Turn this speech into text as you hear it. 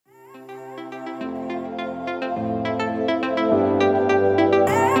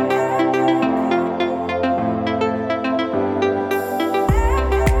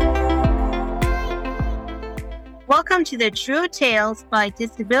Welcome to the True Tales by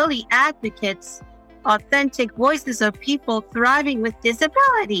Disability Advocates, authentic voices of people thriving with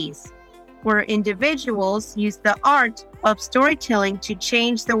disabilities, where individuals use the art of storytelling to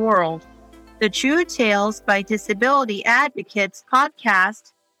change the world. The True Tales by Disability Advocates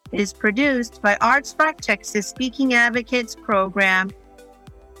podcast is produced by ArtSpark Texas Speaking Advocates program.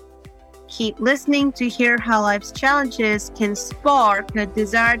 Keep listening to hear how life's challenges can spark a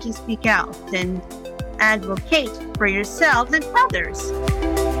desire to speak out and advocate for yourselves and others.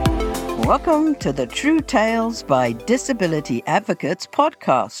 Welcome to the True Tales by Disability Advocates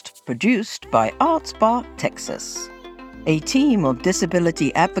podcast, produced by ArtSpark Texas. A team of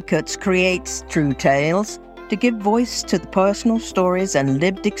disability advocates creates True Tales to give voice to the personal stories and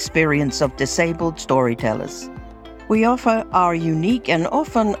lived experience of disabled storytellers. We offer our unique and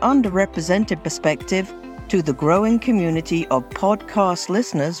often underrepresented perspective to the growing community of podcast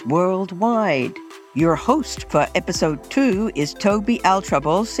listeners worldwide. Your host for episode 2 is Toby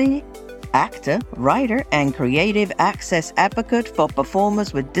Altrabolsi, actor, writer, and creative access advocate for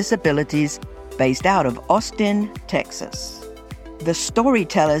performers with disabilities based out of Austin, Texas. The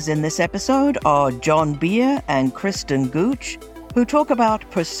storytellers in this episode are John Beer and Kristen Gooch, who talk about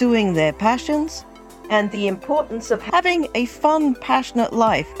pursuing their passions and the importance of having a fun, passionate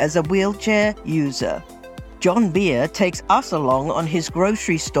life as a wheelchair user. John Beer takes us along on his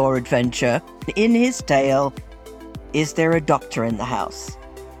grocery store adventure. In his tale, Is There a Doctor in the House?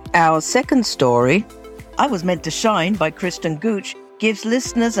 Our second story, I Was Meant to Shine by Kristen Gooch, gives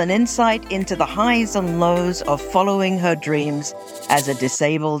listeners an insight into the highs and lows of following her dreams as a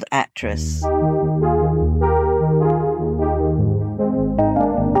disabled actress.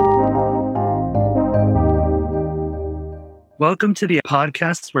 Welcome to the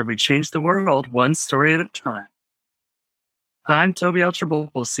podcast where we change the world one story at a time. I'm Toby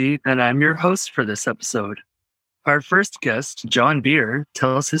Altrabolsi, and I'm your host for this episode. Our first guest, John Beer,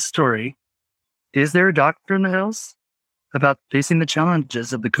 tells his story, Is There a Doctor in the House? About facing the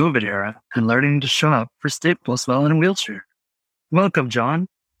challenges of the COVID era and learning to show up for Staples while in a wheelchair. Welcome, John.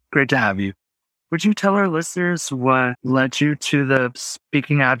 Great to have you. Would you tell our listeners what led you to the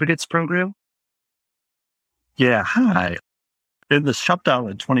Speaking Advocates program? Yeah, hi. In the shutdown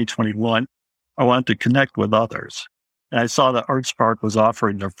in 2021, I wanted to connect with others. And I saw that ArtSpark was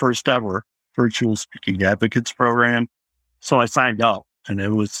offering their first ever virtual Speaking Advocates program. So I signed up, and it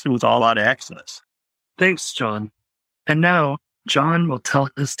was all out access. Thanks, John. And now, John will tell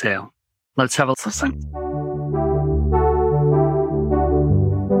his tale. Let's have a listen.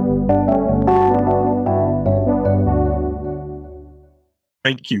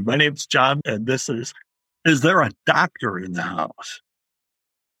 Thank you. My name's John, and this is There a Doctor in the House?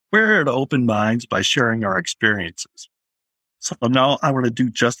 We're here to open minds by sharing our experiences. So now I want to do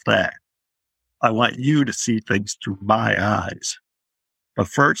just that. I want you to see things through my eyes. But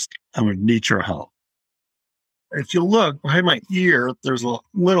first, I'm going to need your help. If you look behind my ear, there's a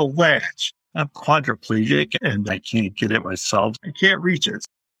little latch. I'm quadriplegic and I can't get it myself. I can't reach it.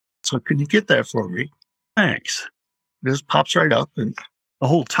 So can you get that for me? Thanks. It just pops right up and the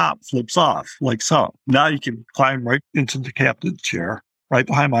whole top flips off like so. Now you can climb right into the captain's chair, right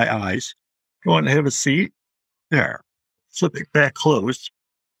behind my eyes. Go on and have a seat. There. Flip it back closed.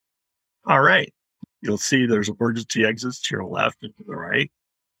 All right. You'll see there's emergency exits to your left and to the right.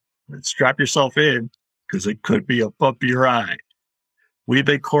 And strap yourself in because it could be a bumpy ride. We've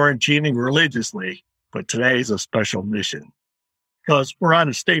been quarantining religiously, but today's a special mission because we're out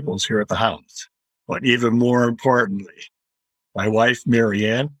of Staples here at the house. But even more importantly, my wife,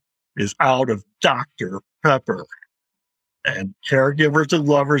 Marianne, is out of Dr. Pepper. And caregivers and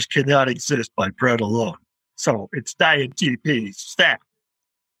lovers cannot exist by bread alone. So it's Diet GP, staff.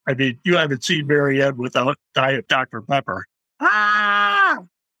 I mean, you haven't seen Marianne without Diet Dr. Pepper.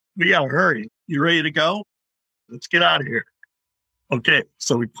 We gotta hurry. You ready to go? Let's get out of here. Okay,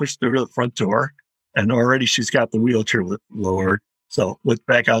 so we pushed through the front door, and already she's got the wheelchair lift lowered. So let's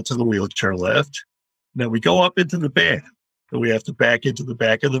back out to the wheelchair lift. Then we go up into the van. So we have to back into the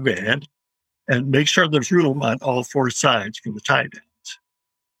back of the van and make sure there's room on all four sides for the tie downs.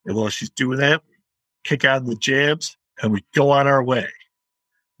 And while she's doing that, we kick out the jams and we go on our way.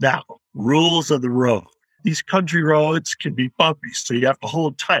 Now, rules of the road. These country roads can be bumpy, so you have to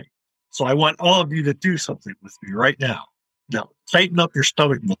hold tight. So I want all of you to do something with me right now. Now, tighten up your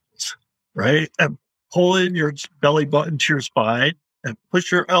stomach muscles, right? And pull in your belly button to your spine and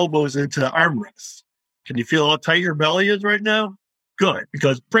push your elbows into the armrests. Can you feel how tight your belly is right now? Good,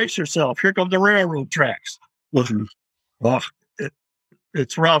 because brace yourself. Here come the railroad tracks. Listen,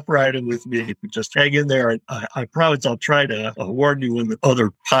 it's rough riding with me. Just hang in there. I promise I'll try to warn you when the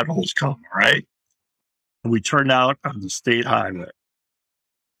other potholes come, all right? We turned out on the state highway.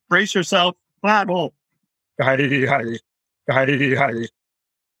 Brace yourself, pothole.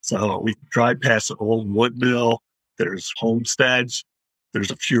 So we drive past an old wood mill. There's homesteads.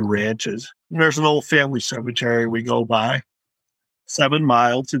 There's a few ranches. There's an old family cemetery we go by. 7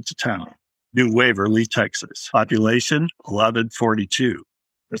 miles into town. New Waverly, Texas. Population, 1142.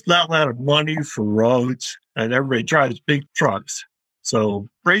 There's not a lot of money for roads, and everybody drives big trucks. So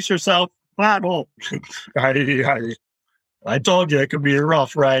brace yourself, pothole. I told you it could be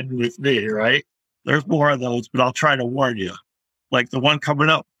rough riding with me, right? There's more of those, but I'll try to warn you. Like the one coming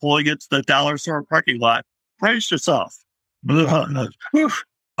up, pulling into the dollar store parking lot. Brace yourself.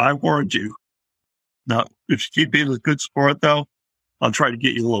 I warned you. Now, if you keep being a good sport, though, I'll try to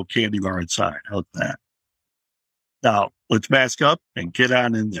get you a little candy bar inside. How's that? Now, let's mask up and get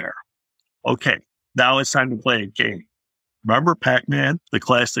on in there. Okay, now it's time to play a game. Remember Pac-Man, the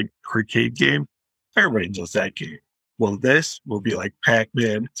classic arcade game? Everybody knows that game. Well, this will be like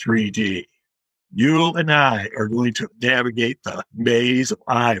Pac-Man 3D. You and I are going to navigate the maze of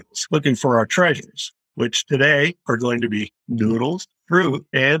aisles looking for our treasures, which today are going to be noodles, fruit,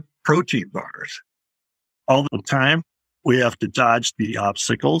 and protein bars. All the time, we have to dodge the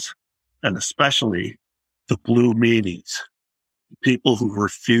obstacles, and especially the blue meanies, people who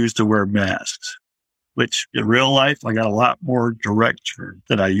refuse to wear masks, which in real life, I got a lot more direct term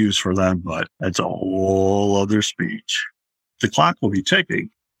than I use for them, but that's a whole other speech. The clock will be ticking,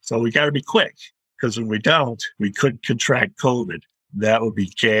 so we got to be quick, because when we don't, we could contract COVID. That would be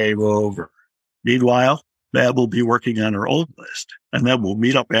game over. Meanwhile, Mab will be working on her old list, and then we'll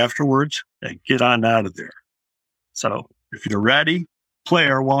meet up afterwards and get on out of there. So if you're ready,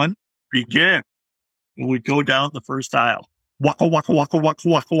 player one, begin. When we go down the first aisle, waka, waka, waka, waka,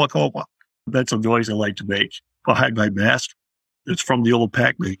 waka, waka, waka. That's a noise I like to make behind my mask. It's from the old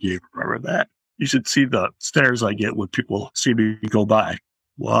Pac-Man game. Remember that? You should see the stares I get when people see me go by.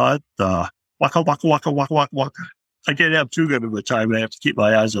 What the? Waka, waka, waka, waka, waka, waka. I can't have too good of a time. I have to keep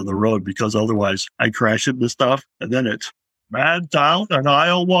my eyes on the road because otherwise I crash into stuff. And then it's man down on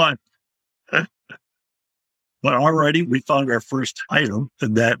aisle one. But already we found our first item,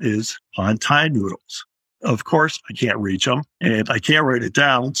 and that is pad thai noodles. Of course, I can't reach them, and I can't write it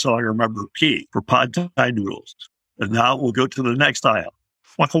down, so I remember P for pad thai noodles. And now we'll go to the next aisle.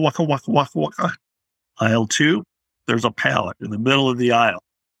 Waka, waka, waka, waka, waka. Aisle 2, there's a pallet in the middle of the aisle.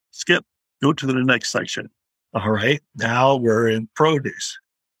 Skip, go to the next section. All right, now we're in produce.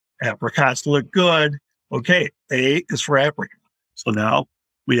 Apricots look good. Okay, A is for apricot. So now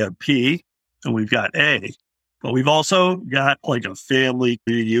we have P, and we've got A. But we've also got like a family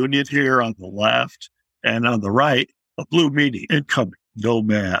reunion here on the left, and on the right, a blue meaty incoming, no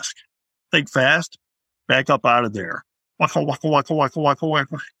mask. Think fast, back up out of there. Waka, waka, waka, waka, waka,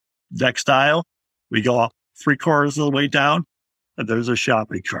 waka. Next aisle, we go 3/4 of the way down, and there's a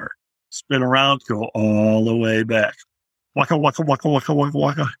shopping cart. Spin around, go all the way back. Waka, waka, waka, waka, waka,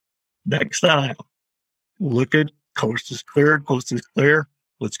 waka. Next aisle. Looking, coast is clear, coast is clear.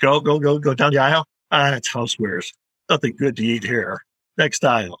 Let's go down the aisle. It's housewares. Nothing good to eat here. Next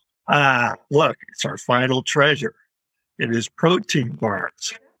aisle. Look, it's our final treasure. It is protein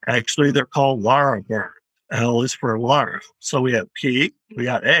bars. Actually, they're called Lara bars. L is for Lara. So we have P, we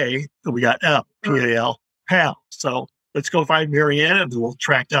got A, and we got L, P-A-L, Pal. So let's go find Marianne and we'll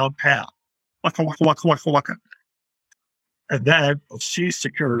track down Pal. Waka, waka, waka, waka, waka. And then she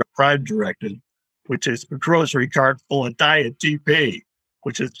secured a Prime Directive, which is a grocery cart full of Diet DP,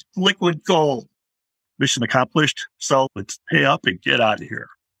 which is liquid gold. Mission accomplished. So let's pay up and get out of here.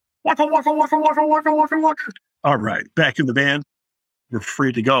 Waka, waka, waka, waka, waka, waka, waka. All right, back in the van. We're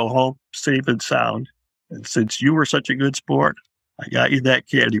free to go home, safe and sound. And since you were such a good sport, I got you that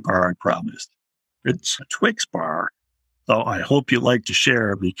candy bar I promised. It's a Twix bar. So I hope you like to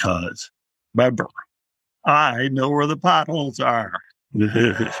share because, remember, I know where the potholes are.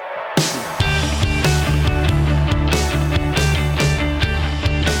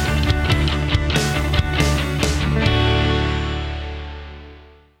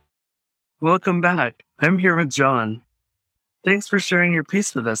 Welcome back. I'm here with John. Thanks for sharing your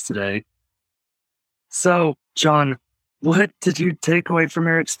piece with us today. So, John, what did you take away from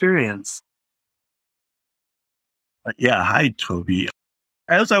your experience? Yeah, hi, Toby.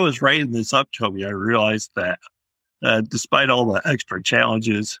 As I was writing this up, Toby, I realized that despite all the extra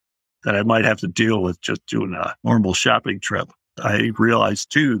challenges that I might have to deal with just doing a normal shopping trip, I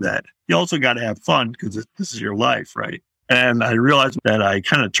realized, too, that you also got to have fun because this is your life, right? And I realized that I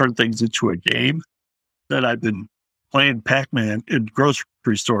kind of turned things into a game, that I've been playing Pac-Man in grocery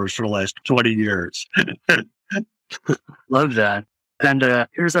stores for the last 20 years. Love that. And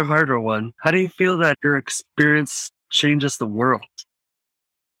here's a harder one. How do you feel that your experience changes the world?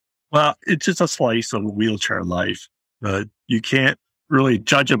 Well, it's just a slice of wheelchair life. But you can't really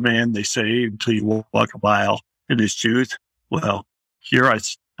judge a man, they say, until you walk a mile in his shoes. Well, here I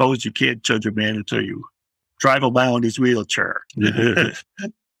suppose you can't judge a man until you drive a mile in his wheelchair.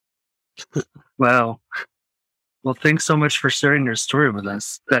 Wow. Well, thanks so much for sharing your story with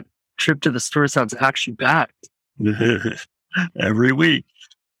us. That trip to the store sounds action-packed. Every week.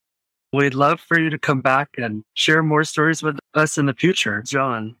 We'd love for you to come back and share more stories with us in the future,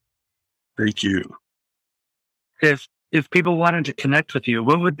 John. Thank you. If people wanted to connect with you,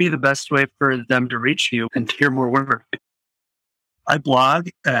 what would be the best way for them to reach you and to hear more work? I blog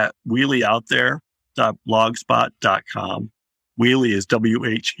at wheelieouthere.blogspot.com. Wheelie is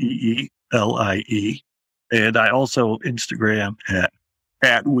WHEELIE. And I also Instagram at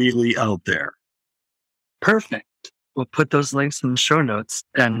wheelieoutthere. Perfect. We'll put those links in the show notes,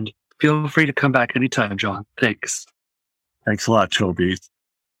 and feel free to come back anytime, John. Thanks. Thanks a lot, Toby.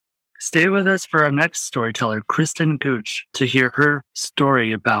 Stay with us for our next storyteller, Kristen Gooch, to hear her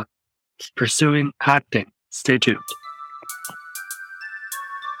story about pursuing acting. Stay tuned.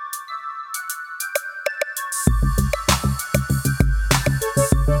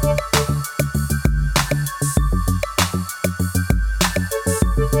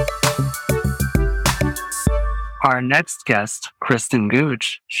 Our next guest, Kristen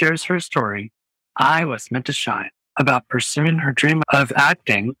Gooch, shares her story, I Was Meant to Shine, about pursuing her dream of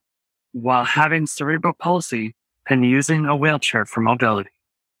acting while having cerebral palsy and using a wheelchair for mobility.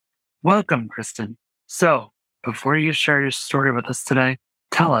 Welcome, Kristen. So, before you share your story with us today,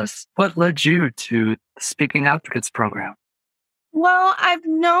 tell us what led you to the Speaking Advocates program. Well, I've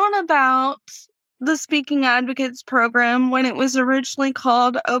known about the Speaking Advocates program when it was originally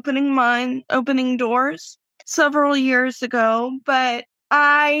called Opening Doors several years ago, but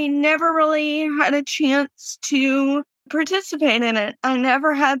I never really had a chance to participate in it. I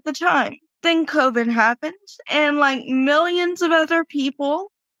never had the time. Then COVID happened, and like millions of other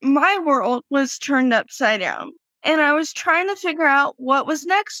people, my world was turned upside down. And I was trying to figure out what was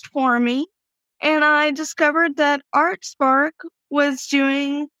next for me. And I discovered that ArtSpark was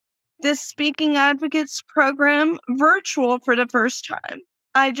doing this Speaking Advocates program virtual for the first time.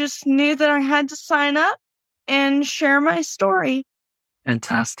 I just knew that I had to sign up and share my story.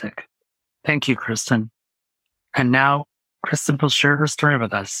 Fantastic. Thank you, Kristen. And now, Kristen will share her story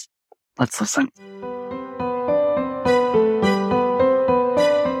with us. Let's listen.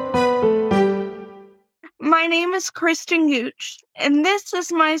 My name is Kristen Gooch, and this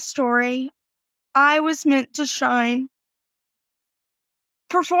is my story. I was meant to shine.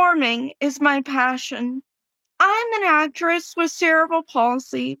 Performing is my passion. I'm an actress with cerebral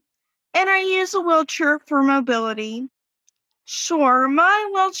palsy, and I use a wheelchair for mobility. Sure, my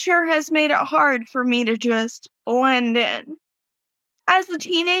wheelchair has made it hard for me to just blend in. As a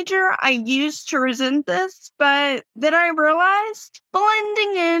teenager, I used to resent this, but then I realized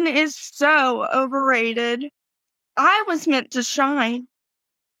blending in is so overrated. I was meant to shine.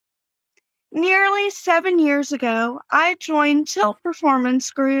 Nearly 7 years ago, I joined Tilt Performance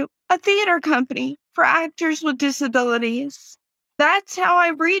Group, a theater company for actors with disabilities. That's how I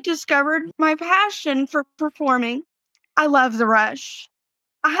rediscovered my passion for performing. I love the rush.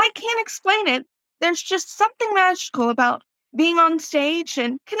 I can't explain it. There's just something magical about being on stage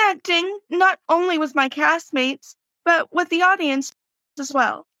and connecting not only with my castmates, but with the audience as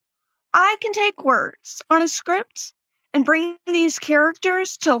well. I can take words on a script and bring these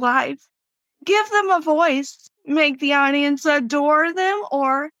characters to life, give them a voice, make the audience adore them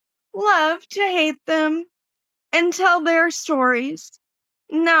or love to hate them, and tell their stories.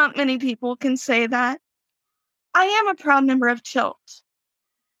 Not many people can say that. I am a proud member of Tilt.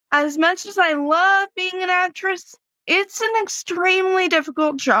 As much as I love being an actress, it's an extremely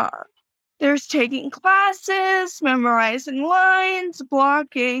difficult job. There's taking classes, memorizing lines,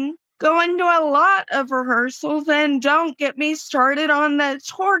 blocking, going to a lot of rehearsals, and don't get me started on the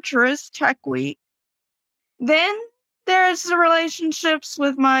torturous tech week. Then there's the relationships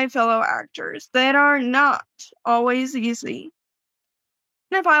with my fellow actors that are not always easy.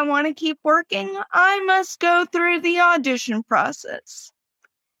 And if I want to keep working, I must go through the audition process.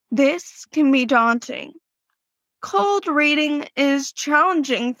 This can be daunting. Cold reading is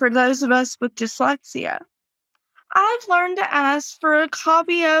challenging for those of us with dyslexia. I've learned to ask for a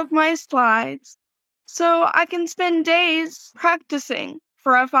copy of my slides so I can spend days practicing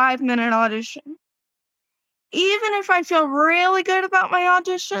for a 5-minute audition. Even if I feel really good about my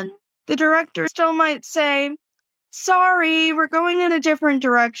audition, the director still might say, "Sorry, we're going in a different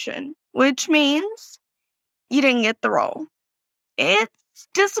direction," which means you didn't get the role. It's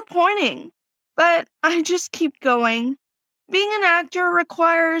disappointing, but I just keep going. Being an actor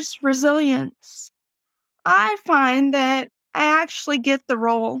requires resilience. I find that I actually get the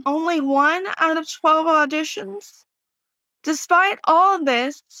role only 1 out of 12 auditions. Despite all of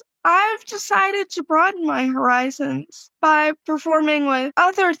this, I've decided to broaden my horizons by performing with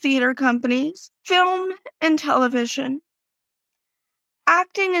other theater companies, film, and television.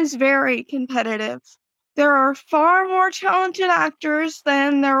 Acting is very competitive. There are far more talented actors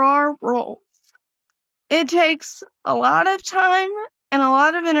than there are roles. It takes a lot of time and a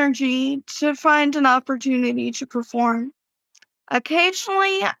lot of energy to find an opportunity to perform.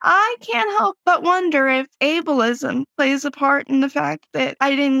 Occasionally, I can't help but wonder if ableism plays a part in the fact that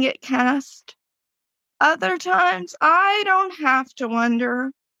I didn't get cast. Other times, I don't have to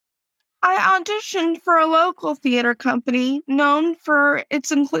wonder. I auditioned for a local theater company known for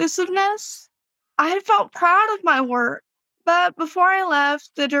its inclusiveness. I had felt proud of my work, but before I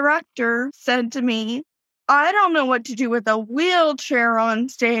left, the director said to me, "I don't know what to do with a wheelchair on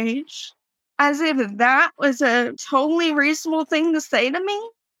stage." As if that was a totally reasonable thing to say to me.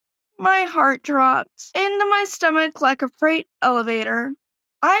 My heart dropped into my stomach like a freight elevator.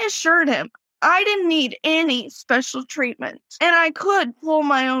 I assured him I didn't need any special treatment, and I could pull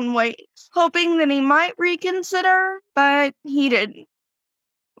my own weight, hoping that he might reconsider, but he didn't.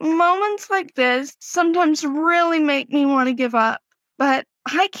 Moments like this sometimes really make me want to give up, but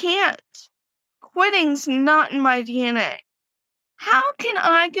I can't. Quitting's not in my DNA. How can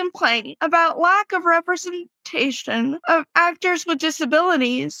I complain about lack of representation of actors with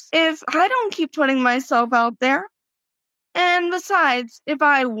disabilities if I don't keep putting myself out there? And besides, if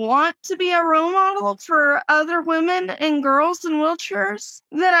I want to be a role model for other women and girls in wheelchairs,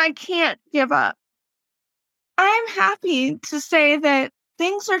 then I can't give up. I'm happy to say that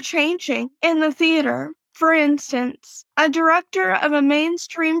things are changing in the theater. For instance, a director of a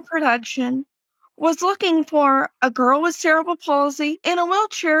mainstream production was looking for a girl with cerebral palsy in a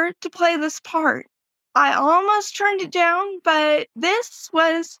wheelchair to play this part. I almost turned it down, but this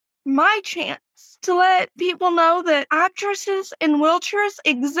was my chance to let people know that actresses in wheelchairs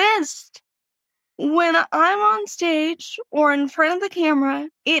exist. When I'm on stage or in front of the camera,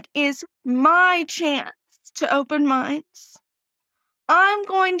 it is my chance to open minds. I'm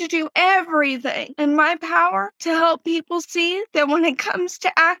going to do everything in my power to help people see that when it comes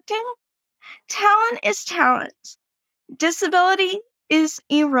to acting, talent is talent. Disability is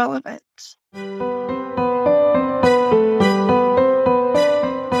irrelevant.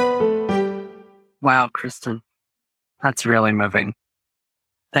 Wow, Kristen, that's really moving.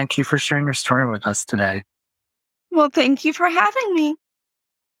 Thank you for sharing your story with us today. Well, thank you for having me.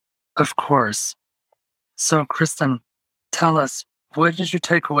 Of course. So, Kristen, tell us, what did you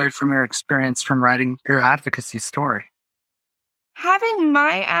take away from your experience from writing your advocacy story? Having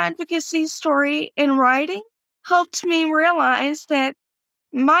my advocacy story in writing helped me realize that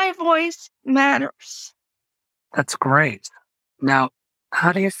my voice matters. That's great. Now,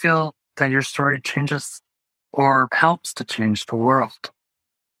 how do you feel that your story changes or helps to change the world?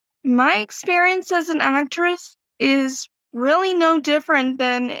 My experience as an actress is really no different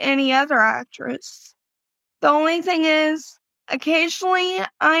than any other actress. The only thing is, occasionally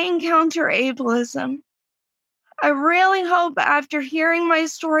I encounter ableism. I really hope after hearing my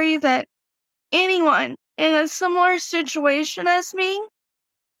story that anyone in a similar situation as me,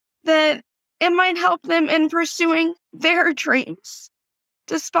 that it might help them in pursuing their dreams,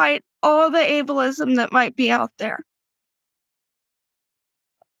 despite all the ableism that might be out there.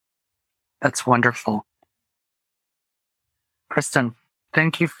 That's wonderful. Kristen,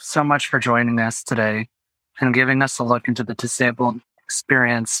 thank you so much for joining us today and giving us a look into the disabled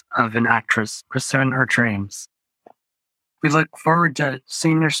experience of an actress pursuing her dreams. We look forward to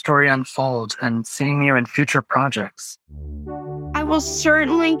seeing your story unfold and seeing you in future projects. I will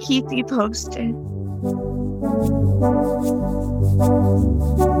certainly keep you posted.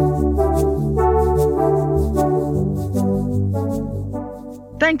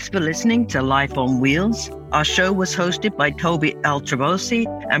 Thanks for listening to Life on Wheels. Our show was hosted by Toby Altrabosi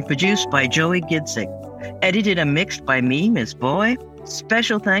and produced by Joey Gidzik. Edited and mixed by me, Ms. Boy.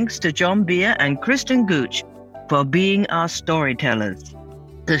 Special thanks to John Beer and Kristen Gooch for being our storytellers.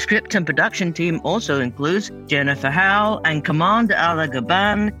 The script and production team also includes Jennifer Howell, and Commander Ala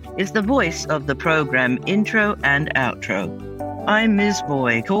Gaban is the voice of the program intro and outro. I'm Ms.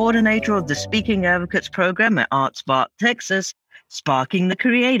 Boy, coordinator of the Speaking Advocates program at ArtSpark, Texas, sparking the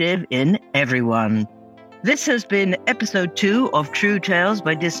creative in everyone. This has been episode 2 of True Tales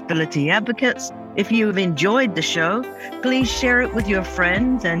by Disability Advocates. If you've enjoyed the show, please share it with your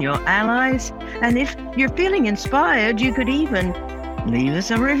friends and your allies. And if you're feeling inspired, you could even leave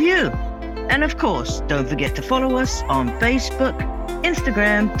us a review. And of course, don't forget to follow us on Facebook,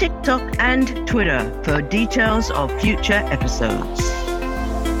 Instagram, TikTok, and Twitter for details of future episodes.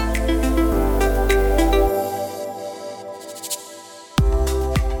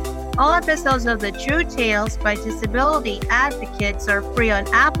 All episodes of the True Tales by Disability Advocates are free on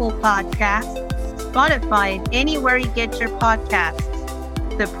Apple Podcasts, Spotify, and anywhere you get your podcasts.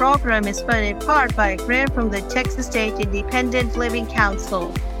 The program is funded in part by a grant from the Texas State Independent Living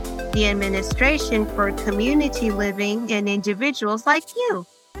Council, the administration for community living and individuals like you.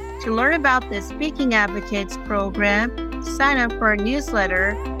 To learn about the Speaking Advocates program, sign up for our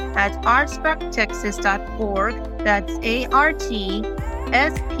newsletter at artsparktexas.org. That's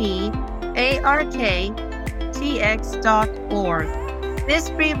ARTSPARKTX.org. This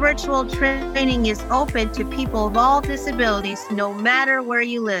free virtual training is open to people of all disabilities, no matter where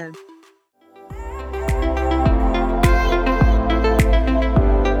you live.